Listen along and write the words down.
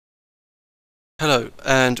Hello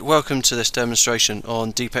and welcome to this demonstration on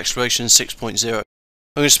Deep Exploration 6.0. I'm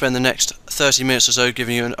going to spend the next 30 minutes or so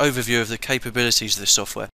giving you an overview of the capabilities of this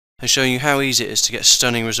software and showing you how easy it is to get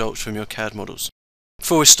stunning results from your CAD models.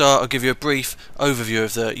 Before we start, I'll give you a brief overview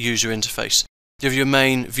of the user interface. You have your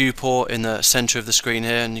main viewport in the center of the screen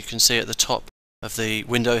here, and you can see at the top of the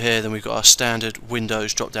window here, then we've got our standard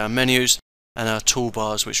Windows drop-down menus and our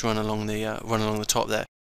toolbars which run along the top there.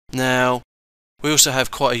 Now, we also have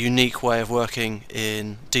quite a unique way of working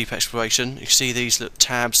in Deep Exploration. You can see these little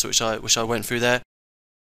tabs which I went through there.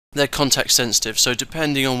 They're context sensitive, so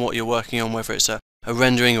depending on what you're working on, whether it's a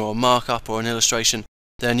rendering or a markup or an illustration,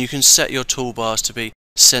 then you can set your toolbars to be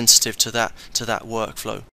sensitive to that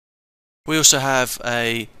workflow. We also have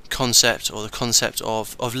a concept, or the concept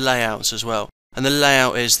of layouts as well. And the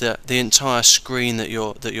layout is the entire screen that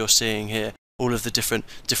you're seeing here. All of the different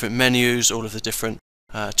menus, all of the different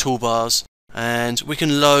toolbars. And we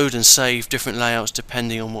can load and save different layouts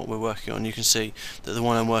depending on what we're working on. You can see that the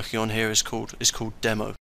one I'm working on here is called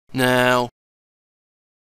Demo. Now,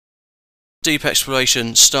 Deep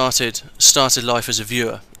Exploration started life as a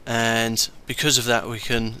viewer, and because of that we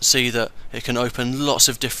can see that it can open lots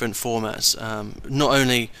of different formats, not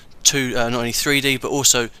only 3D but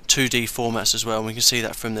also 2D formats as well. And we can see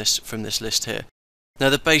that from this list here. Now,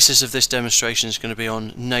 the basis of this demonstration is going to be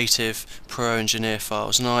on native ProEngineer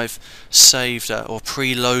files, and I've saved or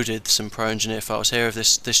preloaded some ProEngineer files here of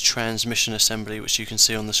this transmission assembly, which you can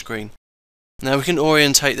see on the screen. Now, we can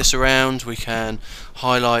orientate this around. We can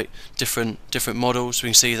highlight different models. We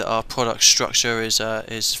can see that our product structure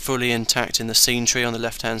is fully intact in the scene tree on the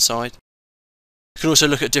left-hand side. We can also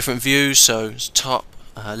look at different views, so top,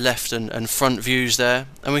 left, and front views there,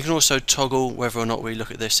 and we can also toggle whether or not we look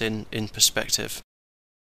at this in perspective.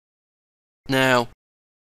 Now,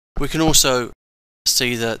 we can also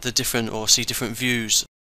see different views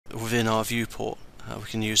within our viewport. We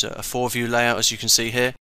can use a 4-view layout, as you can see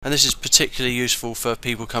here, and this is particularly useful for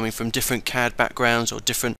people coming from different CAD backgrounds or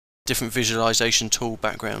different visualization tool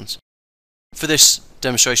backgrounds. For this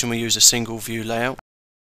demonstration, we use a single view layout.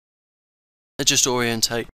 I just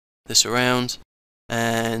orientate this around,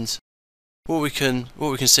 and what we can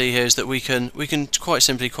see here is that we can quite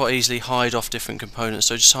simply, quite easily hide off different components.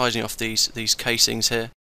 So just hiding off these casings here.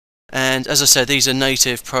 And as I said, these are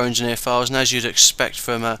native ProEngineer files, and as you'd expect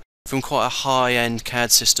from quite a high-end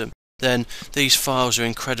CAD system, then these files are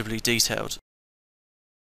incredibly detailed. So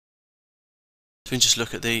we can just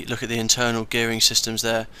look at the internal gearing systems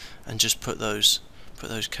there, and just put those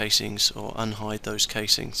casings, or unhide those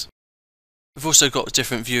casings. We've also got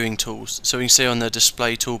different viewing tools, so we can see on the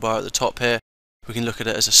display toolbar at the top here, we can look at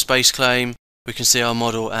it as a space claim. We can see our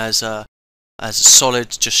model as a solid,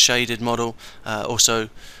 just shaded model, also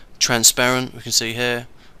transparent, we can see here,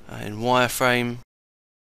 in wireframe.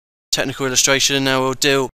 Technical illustration. Now, we'll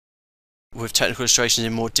deal with technical illustrations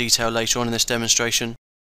in more detail later on in this demonstration.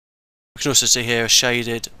 We can also see here a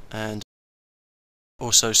shaded, and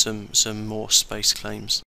also some more space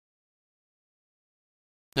claims.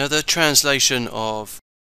 Now, the translation of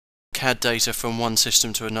CAD data from one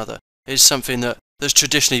system to another is something that's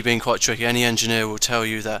traditionally been quite tricky. Any engineer will tell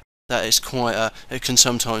you that is it can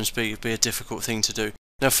sometimes be a difficult thing to do.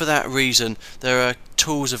 Now, for that reason, there are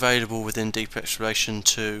tools available within Deep Exploration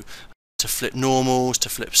to flip normals, to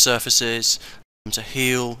flip surfaces, to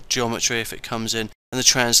heal geometry if it comes in, and the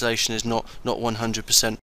translation is not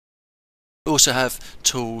 100%. We also have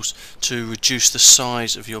tools to reduce the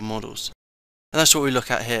size of your models. And that's what we look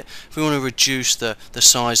at here. If we want to reduce the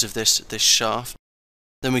size of this shaft,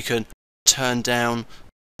 then we can turn down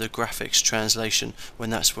the graphics translation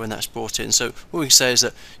when that's brought in. So what we can say is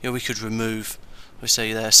that we could remove, we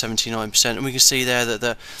say there 79%, and we can see there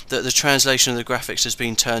that the translation of the graphics has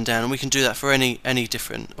been turned down, and we can do that for any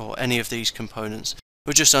different or any of these components.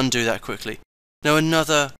 We'll just undo that quickly. Now,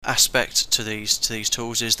 another aspect to these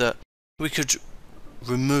tools is that we could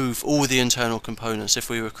remove all the internal components. If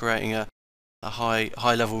we were creating a high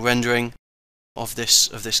level rendering of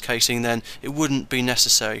this casing, then it wouldn't be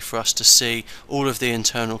necessary for us to see all of the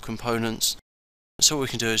internal components. So what we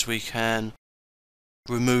can do is we can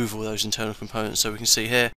remove all those internal components. So we can see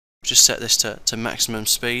here, just set this to maximum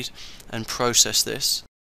speed and process this.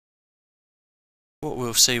 What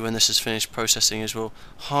we'll see when this is finished processing is we'll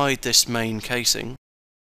hide this main casing,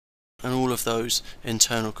 and all of those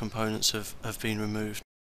internal components have been removed,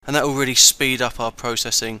 and that will really speed up our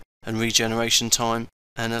processing and regeneration time,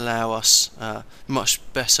 and allow us much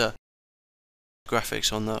better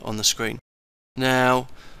graphics on the screen. Now,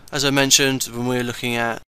 as I mentioned, when we're looking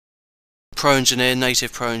at ProEngineer,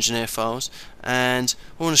 native ProEngineer files, and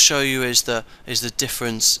what I want to show you is the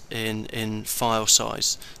difference in file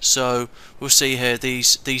size. So we'll see here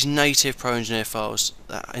these native ProEngineer files,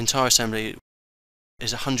 that entire assembly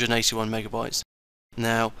is 181 megabytes.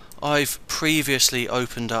 Now I've previously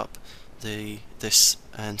opened up this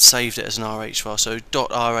and saved it as an RH file. So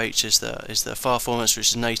 .rh is the file format which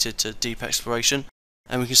is native to Deep Exploration,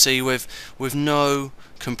 and we can see with no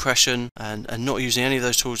compression and not using any of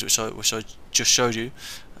those tools which I just showed you,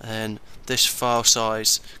 and this file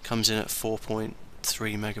size comes in at 4.3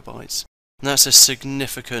 megabytes, and that's a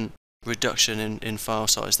significant reduction in file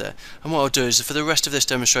size there. And what I'll do is for the rest of this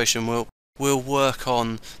demonstration we'll work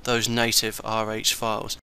on those native RH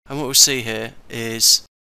files, and what we'll see here is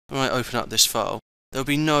when I open up this file, there'll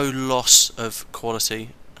be no loss of quality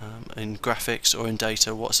in graphics or in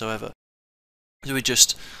data whatsoever. So we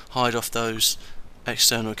just hide off those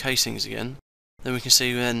external casings again. Then we can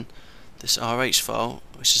see then this RH file,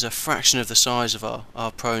 which is a fraction of the size of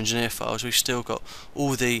our ProEngineer files, we've still got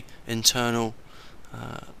all the internal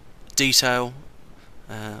detail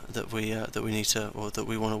that we need to, or that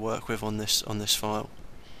we want to work with on this file.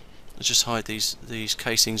 Let's just hide these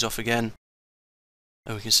casings off again,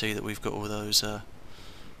 and we can see that we've got all those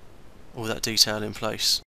all that detail in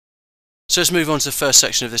place. So let's move on to the first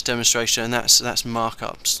section of this demonstration, and that's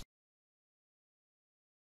markups.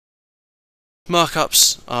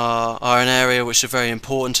 Markups are an area which are very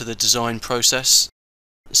important to the design process.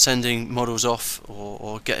 Sending models off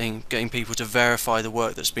or getting people to verify the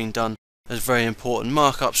work that's been done is very important.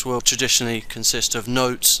 Markups will traditionally consist of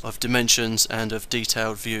notes, of dimensions, and of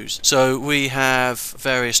detailed views. So we have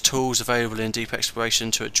various tools available in Deep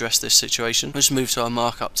Exploration to address this situation. Let's move to our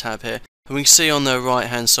markup tab here, and we can see on the right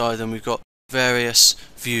hand side then we've got various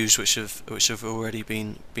views which have already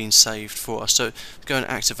been saved for us. So go and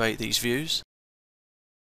activate these views.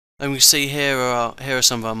 And we can see here are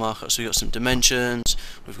some of our markups. We've got some dimensions,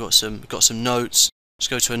 we've got some notes. Let's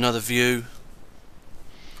go to another view,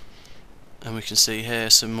 and we can see here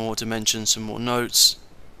some more dimensions, some more notes,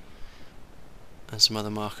 and some other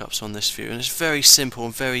markups on this view. And it's very simple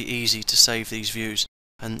and very easy to save these views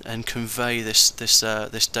and convey this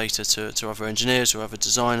data to other engineers or other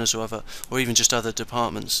designers or even just other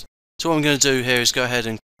departments. So what I'm going to do here is go ahead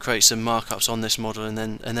and create some markups on this model and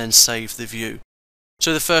then save the view.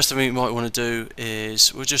 So the first thing we might want to do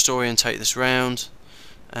is we'll just orientate this round,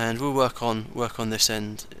 and we'll work on this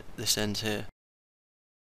end here.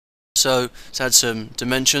 So let's add some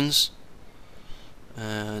dimensions,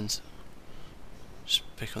 and just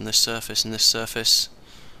pick on this surface and this surface,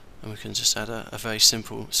 and we can just add a very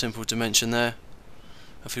simple dimension there.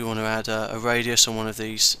 If we want to add a radius on one of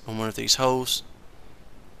these holes,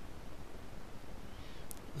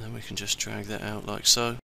 then we can just drag that out like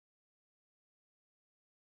so.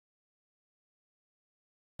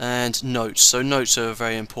 And notes. So notes are a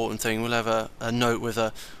very important thing. We'll have a note with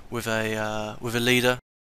a leader.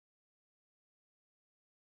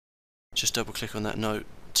 Just double click on that note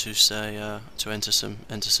to say to enter some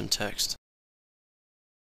text.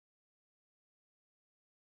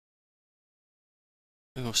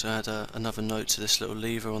 We can also add another note to this little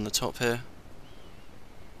lever on the top here.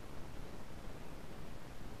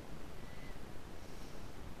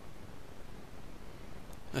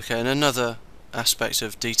 Okay, and another aspect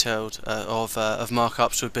of detailed of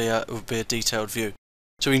markups would be a detailed view.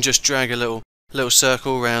 So we can just drag a little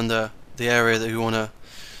circle around the area that we want to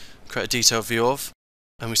create a detailed view of,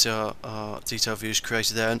 and we see our detailed view is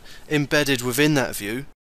created there. And embedded within that view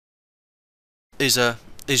is your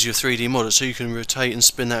 3D model, so you can rotate and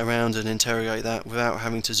spin that around and interrogate that without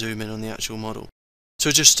having to zoom in on the actual model.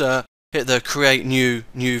 So just hit the Create New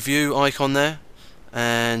View icon there,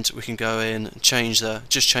 and we can go in and change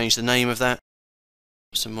the name of that.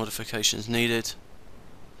 Some modifications needed,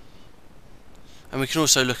 and we can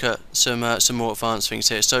also look at some more advanced things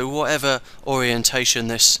here. So whatever orientation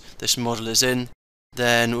this model is in,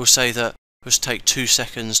 then we'll say that we'll just take 2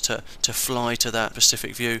 seconds to fly to that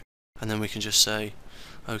specific view, and then we can just say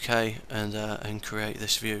OK and create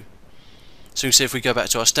this view. So you can see if we go back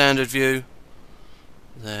to our standard view,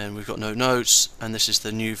 then we've got no notes, and this is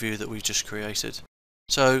the new view that we've just created.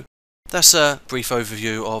 So that's a brief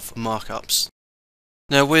overview of markups.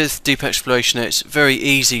 Now with Deep Exploration, it's very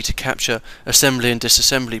easy to capture assembly and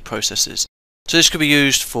disassembly processes. So this could be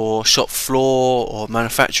used for shop floor or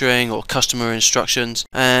manufacturing or customer instructions,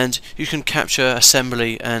 and you can capture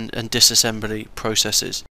assembly and disassembly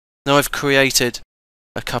processes. Now I've created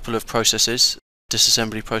a couple of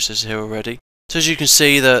disassembly processes here already. So as you can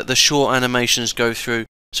see, the short animations go through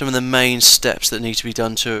some of the main steps that need to be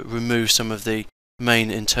done to remove some of the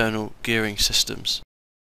main internal gearing systems.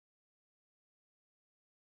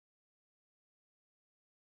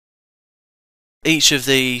 Each of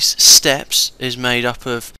these steps is made up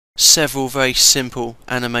of several very simple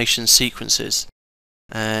animation sequences,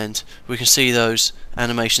 and we can see those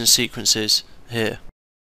animation sequences here.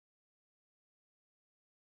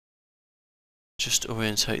 Just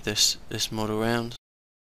orientate this model around.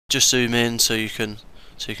 Just zoom in so you can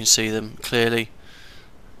see them clearly,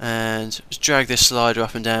 and just drag this slider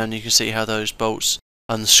up and down. You can see how those bolts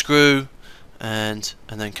unscrew and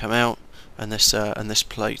then come out, and this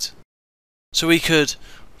plate. So we could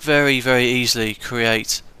very easily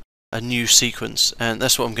create a new sequence, and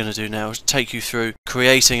that's what I'm going to do now, is take you through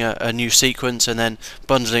creating a new sequence and then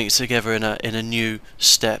bundling it together in a new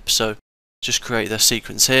step. So just create the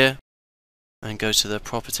sequence here and go to the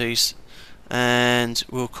properties, and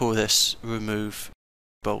we'll call this remove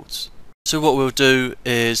bolts. So what we'll do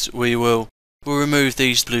is we'll remove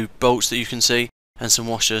these blue bolts that you can see and some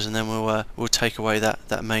washers, and then we'll take away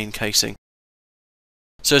that main casing.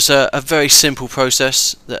 So it's a very simple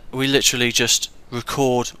process that we literally just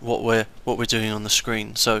record what we're doing on the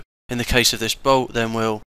screen. So in the case of this bolt, then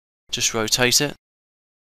we'll just rotate it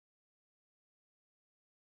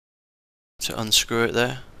to unscrew it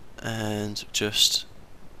there, and just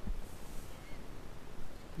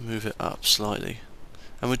move it up slightly.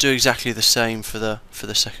 And we'll do exactly the same for the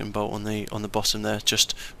second bolt on the bottom there.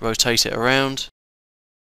 Just rotate it around,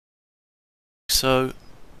 so,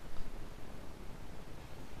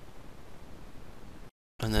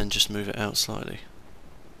 and then just move it out slightly.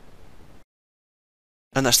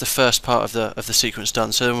 And that's the first part of the sequence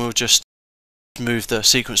done. So then we'll just move the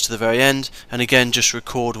sequence to the very end, and again just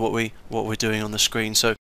record what we're doing on the screen.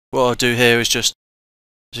 So what I'll do here is just,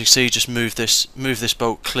 as you see, just move this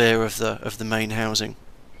bolt clear of the main housing.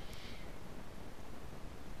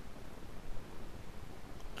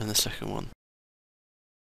 And the second one.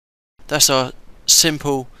 That's our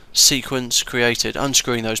simple sequence created,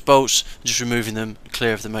 unscrewing those bolts and just removing them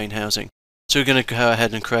clear of the main housing. So we're going to go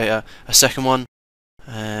ahead and create a second one,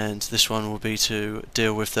 and this one will be to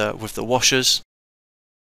deal with the washers.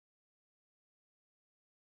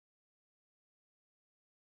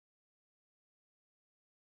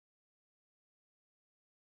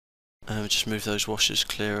 And we'll just move those washers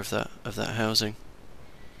clear of that housing,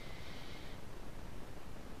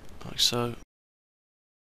 like so.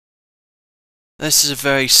 This is a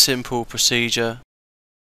very simple procedure,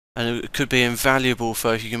 and it could be invaluable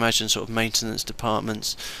for, if you can imagine, sort of maintenance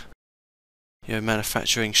departments,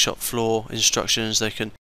 manufacturing shop floor instructions. They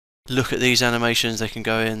can look at these animations, they can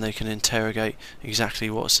go in, they can interrogate exactly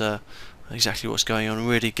what's going on, and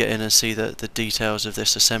really get in and see the details of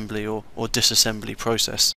this assembly or disassembly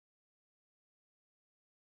process.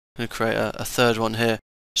 I'm going to create a third one here.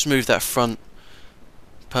 Just move that front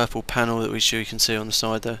purple panel that you can see on the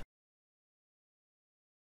side there.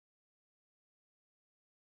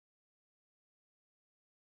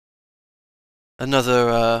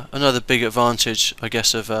 Another big advantage, I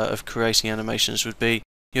guess, of creating animations would be,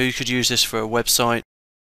 you could use this for a website.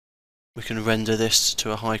 We can render this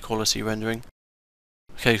to a high quality rendering.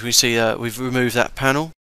 Okay, we see we've removed that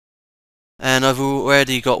panel, and I've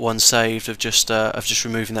already got one saved of just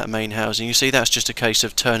removing that main housing. You see, that's just a case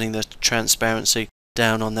of turning the transparency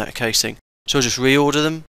down on that casing. So I'll just reorder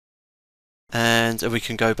them, and we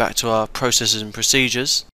can go back to our processes and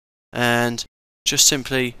procedures and just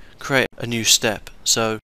simply create a new step.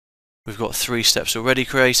 So we've got 3 steps already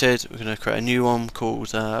created. We're going to create a new one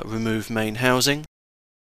called remove main housing,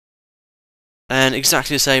 and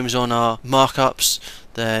exactly the same as on our markups.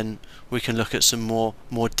 Then we can look at some more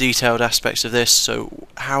detailed aspects of this. So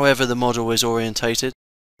however the model is orientated,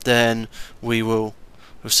 then we'll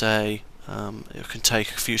say it can take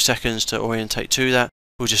a few seconds to orientate to that.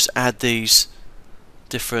 We'll just add these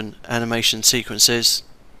different animation sequences.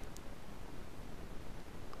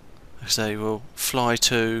 Say we'll fly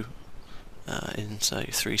to in say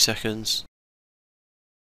 3 seconds.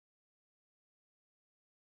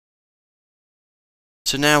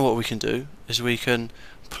 So now what we can do is we can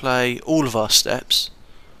play all of our steps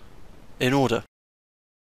in order.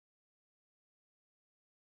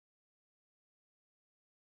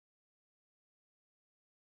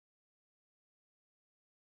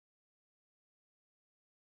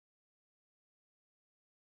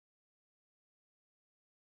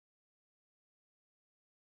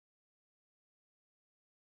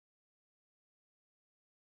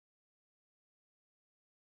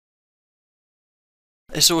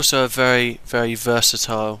 It's also a very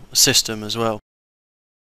versatile system as well.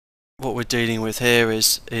 What we're dealing with here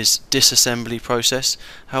is disassembly process.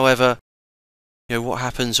 However, what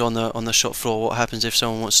happens on the shop floor? What happens if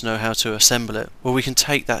someone wants to know how to assemble it? Well, we can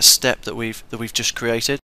take that step that we've just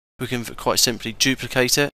created. We can quite simply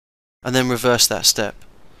duplicate it, and then reverse that step.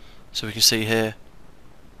 So we can see here,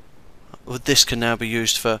 well, this can now be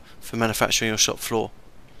used for manufacturing your shop floor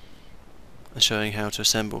and showing how to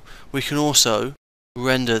assemble. We can also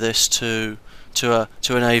render this to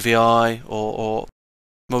an AVI or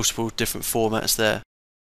multiple different formats there,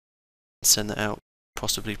 send that out,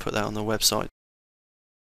 possibly put that on the website.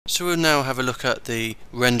 So we'll now have a look at the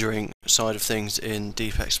rendering side of things in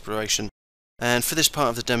Deep Exploration, and for this part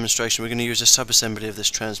of the demonstration we're going to use a subassembly of this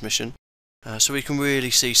transmission, so we can really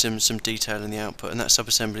see some detail in the output, and that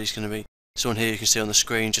subassembly is going to be this one here. You can see on the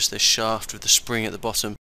screen just this shaft with the spring at the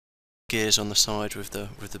bottom, gears on the side with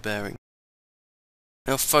the bearing.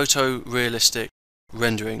 Now, photorealistic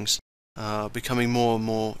renderings are becoming more and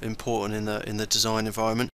more important in the design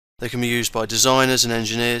environment. They can be used by designers and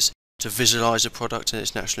engineers to visualize a product in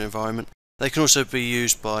its natural environment. They can also be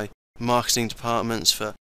used by marketing departments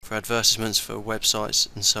for advertisements, for websites,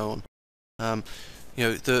 and so on.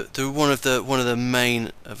 You know, one of the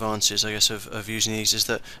main advantages, I guess, of using these is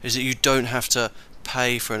that you don't have to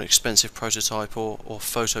pay for an expensive prototype or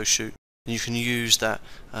photo shoot. And you can use that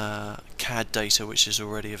CAD data which is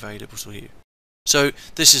already available to you. So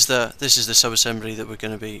this is the subassembly that we're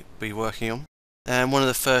going to be working on. And one of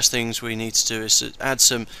the first things we need to do is to add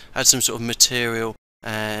some sort of material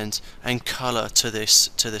and colour to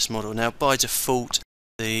this model. Now, by default,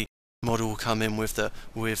 the model will come in with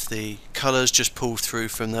the colours just pulled through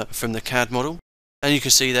from the CAD model, and you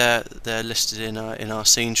can see they're listed in our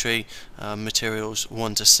scene tree, materials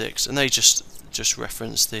 1 to 6, and they just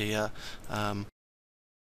reference the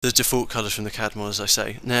default colours from the CAD model, as I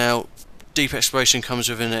say. Now, Deep Exploration comes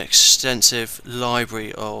with an extensive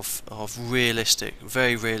library of realistic,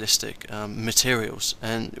 very realistic materials,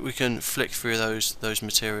 and we can flick through those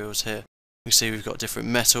materials here. You can see we've got different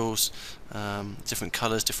metals, different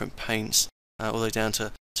colours, different paints, all the way down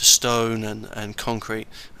to stone and concrete,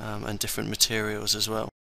 and different materials as well.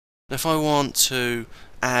 Now, if I want to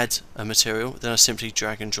add a material, then I simply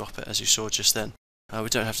drag and drop it, as you saw just then. We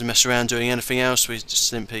don't have to mess around doing anything else. We just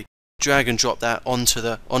simply drag and drop that onto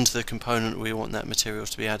the component we want that material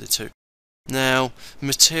to be added to. Now,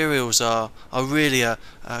 materials are really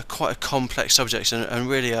quite a complex subject, and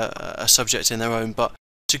really a subject in their own. But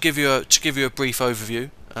to give you a brief overview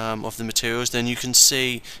of the materials, then you can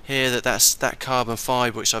see here that carbon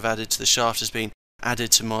fibre which I've added to the shaft has been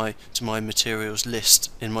added to my materials list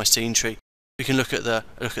in my scene tree. We can look at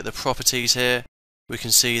the properties here. We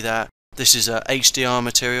can see that this is a HDR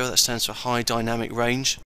material, that stands for high dynamic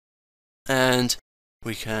range, and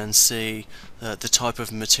we can see the type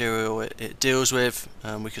of material it deals with.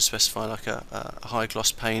 We could specify like a high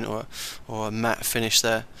gloss paint or a matte finish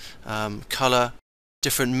there. Colour,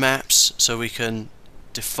 different maps, so we can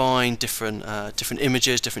define different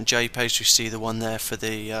images, different JPEGs. You see the one there for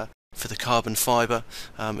the carbon fibre.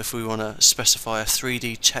 If we want to specify a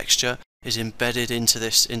 3D texture is embedded into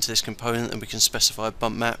this component, then we can specify a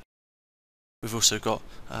bump map. We've also got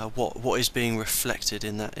what is being reflected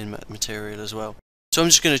in that material as well. So I'm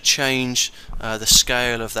just going to change the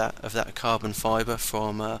scale of that carbon fibre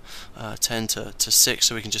from 10 to 6,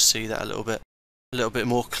 so we can just see that a little bit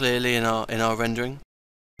more clearly in our rendering.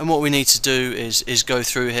 And what we need to do is go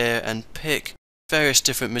through here and pick various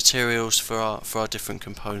different materials for our different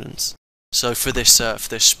components. So for this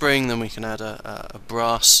spring, then we can add a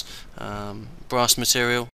brass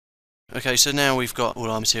material. Okay, so now we've got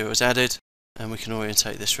all our materials added, and we can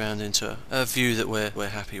orientate this round into a view that we're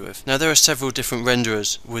happy with. Now, there are several different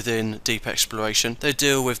renderers within Deep Exploration. They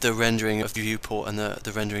deal with the rendering of the viewport and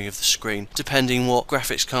the rendering of the screen. Depending what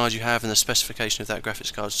graphics card you have, and the specification of that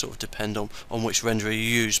graphics card sort of depend on which renderer you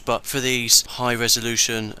use. But for these high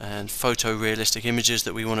resolution and photorealistic images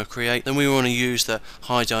that we want to create, then we want to use the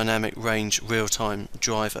High Dynamic Range real-time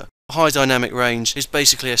driver. High dynamic range is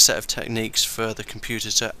basically a set of techniques for the computer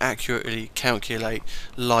to accurately calculate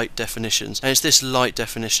light definitions, and it's this light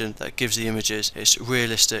definition that gives the images its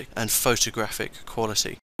realistic and photographic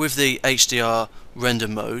quality. With the HDR render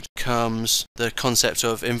mode comes the concept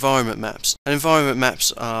of environment maps, and environment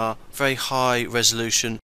maps are very high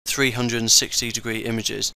resolution 360-degree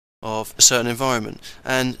images of a certain environment,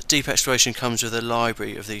 and Deep Exploration comes with a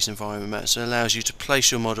library of these environment maps and allows you to place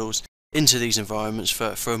your models into these environments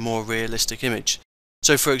for a more realistic image.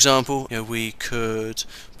 So, for example, we could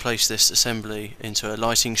place this assembly into a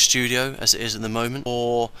lighting studio, as it is at the moment,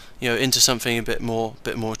 or into something a bit more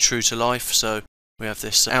true to life. So we have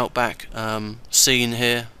this outback scene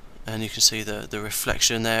here, and you can see the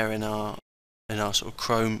reflection there in our sort of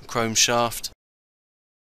chrome shaft,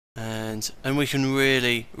 and we can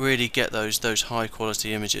really get those high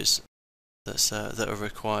quality images that are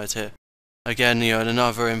required here. Again,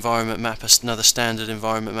 another environment map, another standard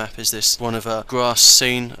environment map is this one of a grass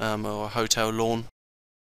scene or a hotel lawn.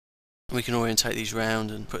 We can orientate these round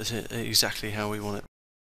and put it exactly how we want it.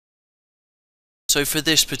 So for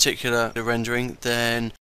this particular rendering,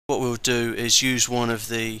 then what we'll do is use one of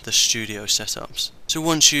the studio setups. So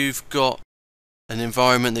once you've got an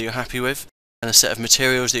environment that you're happy with and a set of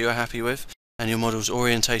materials that you're happy with and your model's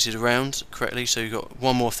orientated around correctly, so you've got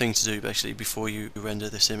one more thing to do basically before you render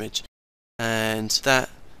this image, and that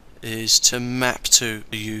is to map to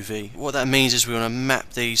the UV. What that means is we want to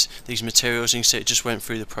map these materials, and you can see it just went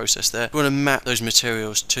through the process there. We want to map those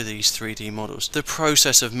materials to these 3D models. The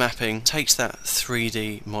process of mapping takes that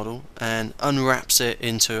 3D model and unwraps it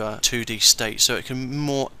into a 2D state so it can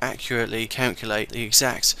more accurately calculate the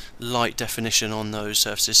exact light definition on those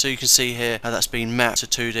surfaces. So you can see here how that's been mapped to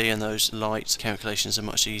 2D, and those light calculations are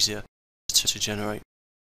much easier to generate.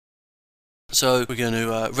 So we're going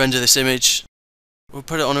to render this image. We'll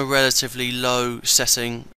put it on a relatively low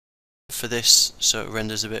setting for this, so it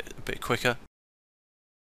renders a bit quicker.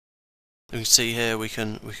 You can see here we've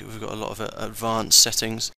got a lot of advanced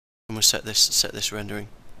settings, and we'll set this rendering.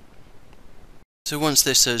 So once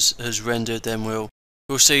this has rendered, then we'll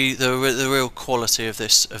see the real quality of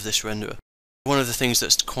this renderer. One of the things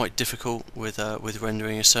that's quite difficult with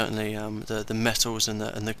rendering is certainly the metals and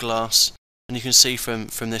the glass. And you can see from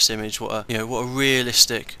this image what a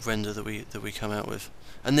realistic render that we come out with,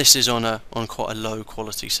 and this is on quite a low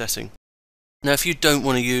quality setting. Now, if you don't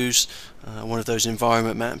want to use one of those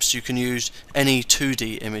environment maps, you can use any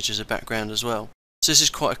 2D image as a background as well. So this is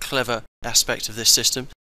quite a clever aspect of this system.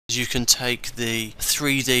 Is you can take the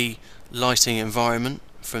 3D lighting environment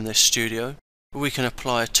from this studio, but we can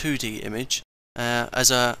apply a 2D image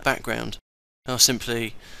as a background. I'll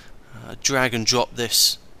simply drag and drop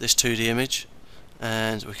this 2D image,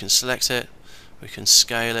 and we can select it, we can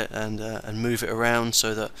scale it and move it around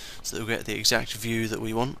so that we get the exact view that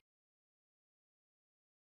we want.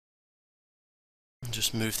 And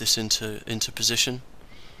just move this into position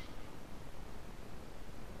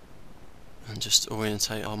and just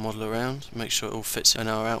orientate our model around, make sure it all fits in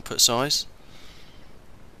our output size.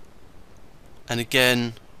 And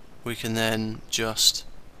again, we can then just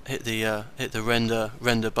hit the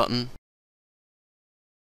render button,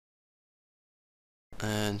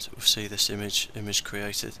 and we'll see this image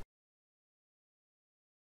created.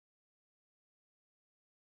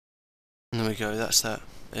 And there we go, that's that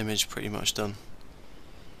image pretty much done.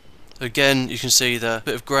 Again, you can see the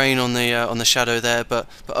bit of grain on the shadow there, but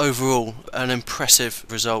overall an impressive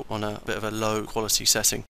result on a bit of a low quality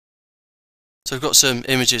setting. So I've got some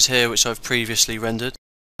images here which I've previously rendered.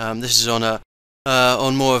 This is on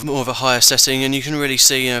more of a higher setting, and you can really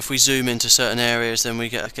see, if we zoom into certain areas, then we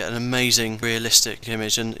get an amazing realistic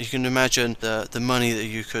image. And you can imagine the money that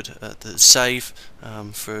you could save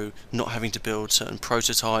through not having to build certain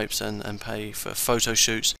prototypes and pay for photo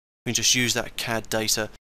shoots. We can just use that CAD data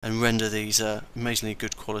and render these amazingly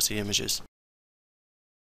good quality images.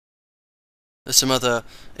 There's some other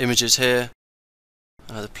images here.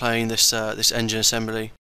 They're playing this engine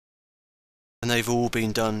assembly, and they've all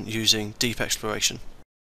been done using Deep Exploration.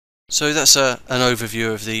 So that's an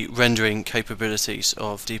overview of the rendering capabilities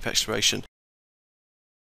of Deep Exploration.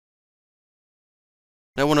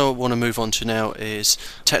 Now what I want to move on to now is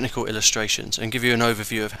technical illustrations, and give you an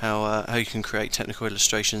overview of how you can create technical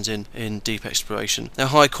illustrations in Deep Exploration. Now,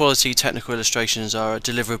 high quality technical illustrations are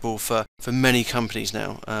deliverable for many companies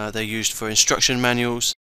now. They're used for instruction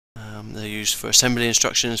manuals, they're used for assembly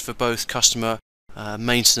instructions for both customer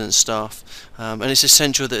maintenance staff, and it's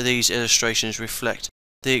essential that these illustrations reflect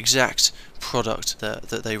the exact product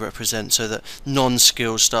that they represent, so that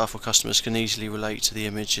non-skilled staff or customers can easily relate to the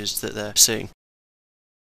images that they're seeing.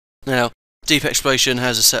 Now, Deep Exploration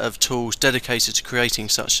has a set of tools dedicated to creating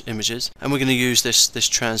such images, and we're going to use this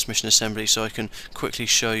transmission assembly so I can quickly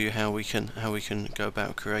show you how we can go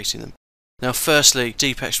about creating them. Now, firstly,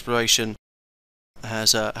 Deep Exploration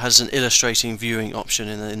has an illustrating viewing option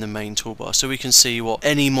in the main toolbar, so we can see what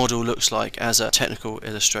any model looks like as a technical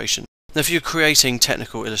illustration. Now, if you're creating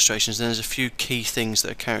technical illustrations, then there's a few key things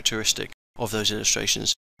that are characteristic of those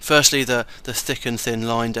illustrations. Firstly, the thick and thin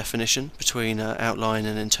line definition between outline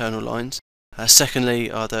and internal lines. Secondly,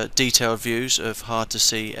 are the detailed views of hard to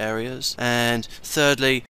see areas. And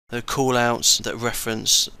thirdly, the call-outs that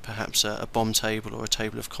reference perhaps a BOM table or a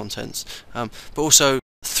table of contents, but also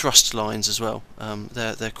thrust lines as well.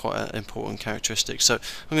 They're quite an important characteristic. So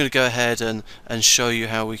I'm going to go ahead and show you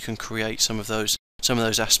how we can create some of those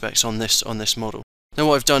aspects on this model. Now,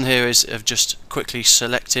 what I've done here is I've just quickly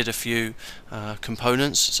selected a few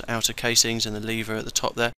components, so outer casings and the lever at the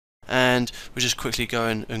top there, and we'll just quickly go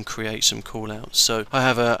in and create some callouts. So I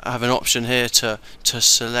have an option here to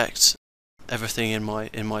select everything in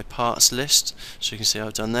my parts list, so you can see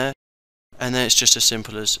I've done there, and then it's just as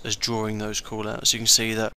simple as drawing those callouts. You can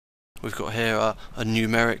see that we've got here a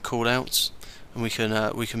numeric callouts, and we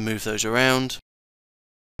can move those around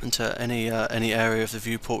into any area of the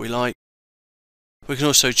viewport we like. We can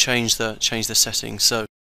also change the settings. So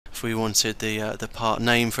if we wanted the part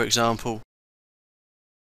name, for example,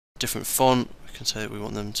 different font, we can say that we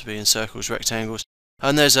want them to be in circles, rectangles,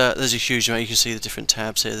 and there's a huge amount. You can see the different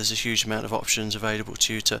tabs here. There's a huge amount of options available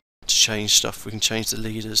to you to change stuff. We can change the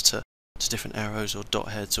leaders to different arrows or dot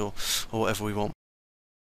heads or whatever we want.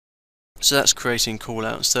 So that's creating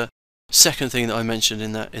callouts. The second thing that I mentioned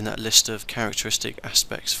in that list of characteristic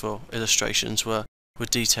aspects for illustrations were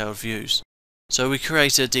detailed views. So we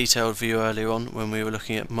created a detailed view earlier on when we were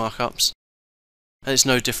looking at markups, and it's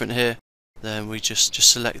no different here. Then we just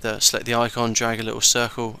select the icon, drag a little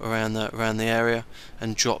circle around the area,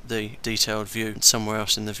 and drop the detailed view somewhere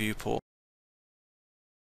else in the viewport.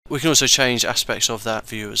 We can also change aspects of that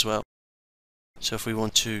view as well. So if we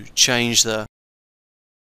want to change the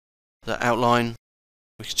outline,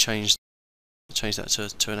 we can change that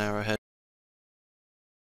to an arrowhead,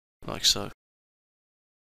 like so.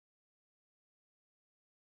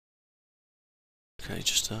 Okay,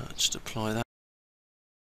 just apply that.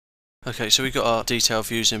 Okay, so we've got our detail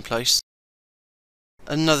views in place.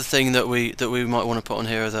 Another thing that we might want to put on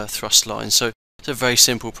here are the thrust lines. So it's a very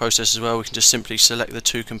simple process as well. We can just simply select the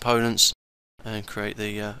two components and create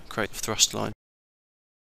the thrust line.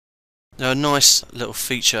 Now, a nice little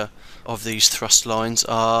feature of these thrust lines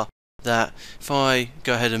are that if I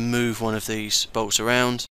go ahead and move one of these bolts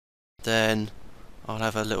around, then I'll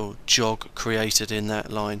have a little jog created in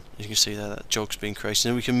that line. You can see there that jog's been created,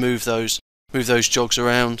 and we can move those jogs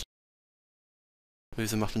around, move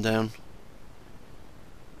them up and down,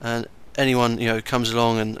 and anyone comes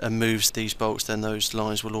along and moves these bolts, then those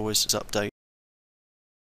lines will always update.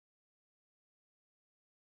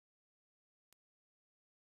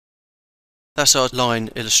 That's our line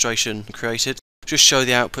illustration created. Just show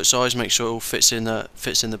the output size, make sure it all fits in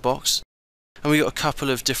the box. And we've got a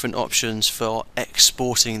couple of different options for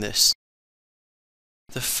exporting this.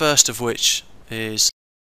 The first of which is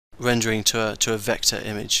rendering to a vector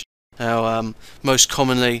image. Now, most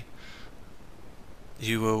commonly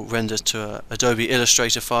you will render to a Adobe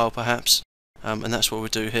Illustrator file perhaps, and that's what we'll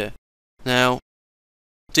do here. Now,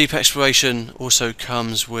 Deep Exploration also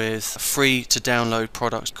comes with a free to download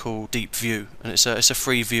product called Deep View, and it's a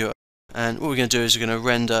free viewer. And what we're going to do is we're going to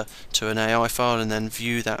render to an AI file and then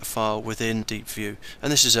view that file within Deep View.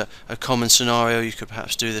 And this is a common scenario. You could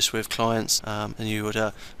perhaps do this with clients, and you would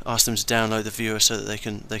ask them to download the viewer so that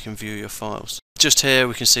they can view your files. Just here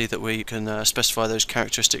we can see that we can specify those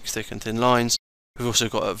characteristic thick and thin lines. We've also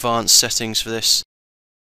got advanced settings for this,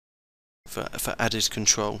 for added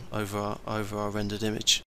control over our rendered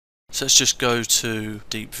image. So let's just go to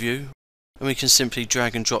Deep View, and we can simply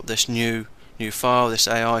drag and drop this new file, this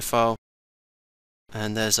AI file,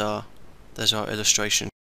 and there's our illustration.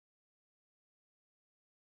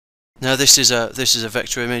 Now this is a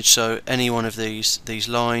vector image, so any one of these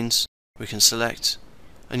lines we can select,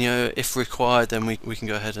 and if required, then we can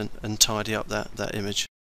go ahead and tidy up that image.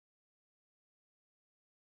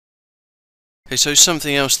 Okay, so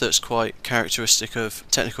something else that's quite characteristic of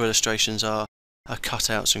technical illustrations are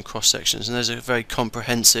cutouts and cross sections, and there's a very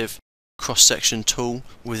comprehensive cross section tool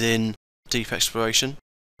within Deep Exploration.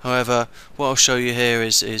 However, what I'll show you here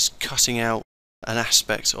is cutting out an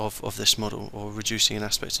aspect of this model, or reducing an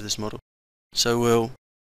aspect of this model. So we'll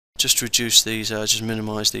just reduce these, just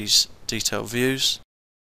minimize these detailed views,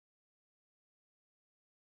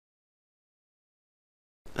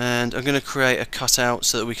 and I'm going to create a cutout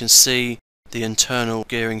so that we can see the internal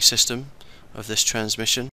gearing system of this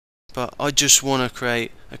transmission. But I just want to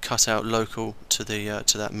create a cutout local to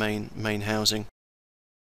that main housing.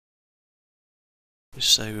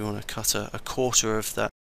 Just say we want to cut a quarter of that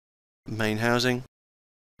main housing,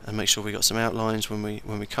 and make sure we got some outlines when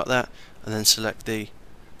we cut that, and then select the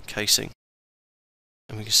casing.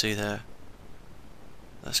 And we can see there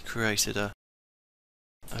that's created a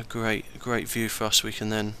great view for us. We can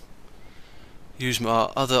then use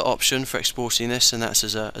our other option for exporting this, and that's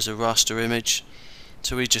as a raster image.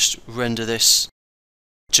 So we just render this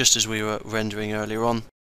just as we were rendering earlier on.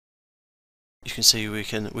 You can see we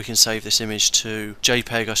can save this image to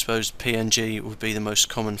JPEG. I suppose PNG would be the most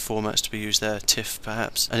common formats to be used there, TIFF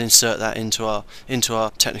perhaps, and insert that into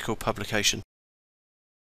our technical publication.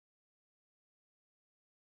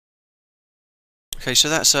 Okay, so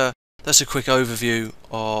that's a quick overview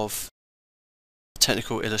of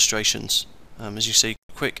technical illustrations. As you see,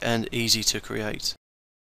 quick and easy to create.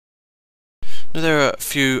 Now there are a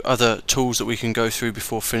few other tools that we can go through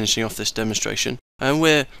before finishing off this demonstration, and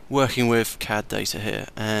we're working with CAD data here,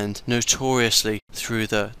 and notoriously through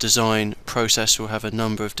the design process we'll have a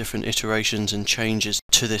number of different iterations and changes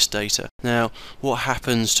to this data. Now what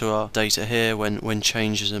happens to our data here when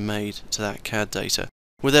changes are made to that CAD data?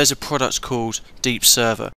 Well, there's a product called Deep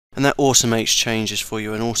Server, and that automates changes for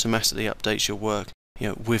you and automatically updates your work,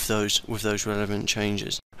 with those relevant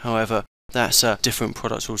changes. However, that's a different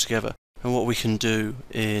product altogether. And what we can do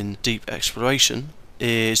in Deep Exploration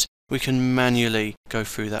is we can manually go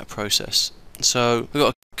through that process. So we've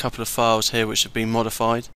got a couple of files here which have been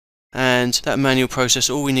modified, and that manual process,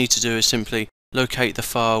 all we need to do is simply locate the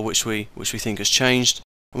file which we think has changed,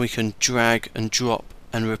 and we can drag and drop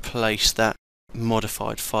and replace that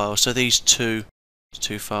modified file. So these two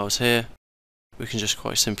files here, we can just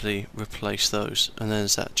quite simply replace those, and then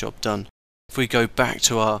there's that job done. If we go back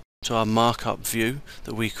to our markup view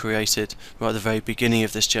that we created right at the very beginning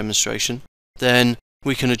of this demonstration, then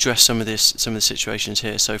we can address some of the situations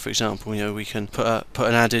here. So for example, we can put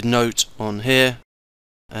an added note on here,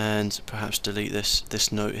 and perhaps delete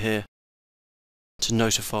this note here to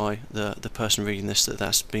notify the person reading this that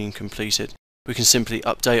that's been completed. We can simply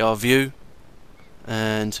update our view,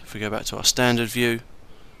 and if we go back to our standard view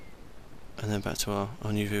and then back to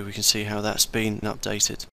our new view, we can see how that's been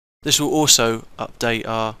updated. This will also update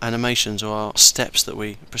our animations, or our steps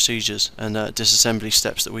procedures and disassembly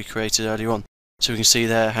steps that we created earlier on. So we can see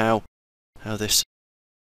there how this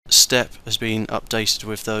step has been updated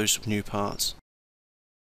with those new parts.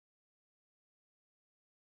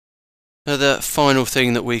 Now the final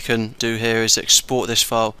thing that we can do here is export this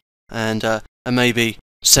file and maybe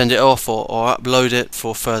send it off or upload it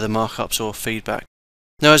for further markups or feedback.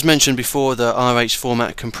 Now, as mentioned before, the RH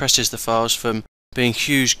format compresses the files from being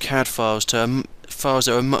huge CAD files to files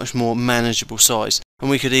that are a much more manageable size, and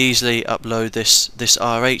we could easily upload this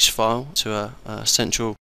RH file to a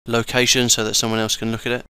central location so that someone else can look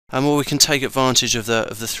at it, or we can take advantage of the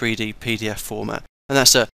 3D PDF format, and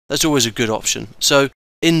that's always a good option. So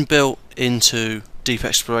inbuilt into Deep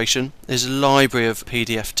Exploration is a library of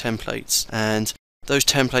PDF templates, and those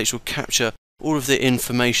templates will capture all of the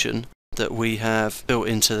information that we have built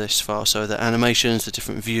into this file, so the animations, the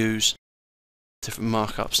different views, different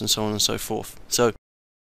markups, and so on and so forth. So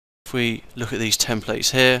if we look at these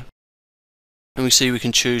templates here, and we see we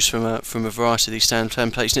can choose from a variety of these standard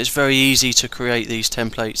templates, and it's very easy to create these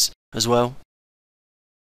templates as well.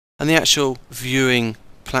 And the actual viewing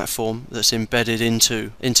platform that's embedded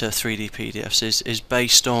into 3D PDFs is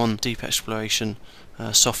based on Deep Exploration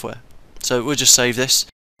software. So we'll just save this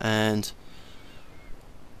and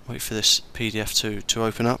wait for this PDF to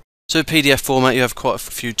open up. So PDF format, you have quite a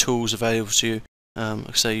few tools available to you. Like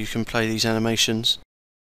I say, you can play these animations.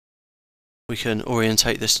 We can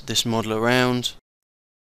orientate this model around.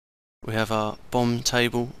 We have our BOM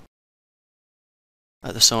table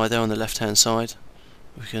at the side there on the left hand side.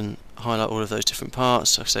 We can highlight all of those different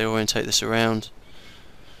parts. Like I say, orientate this around.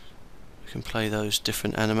 We can play those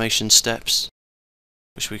different animation steps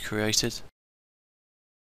which we created.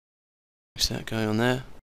 See that going on there.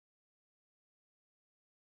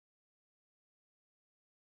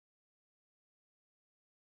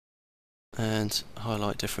 And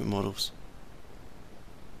highlight different models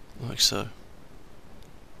like so.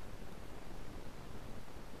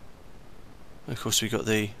 Of course, we've got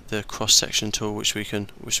the cross section tool which we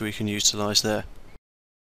can utilize there.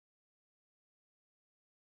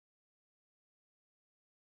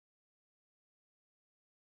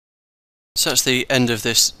 So that's the end of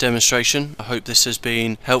this demonstration. I hope this has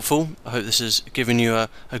been helpful. I hope this has given you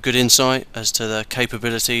a good insight as to the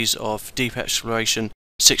capabilities of Deep Exploration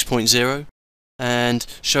 6.0 and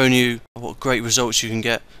shown you what great results you can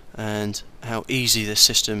get and how easy this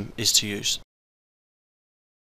system is to use.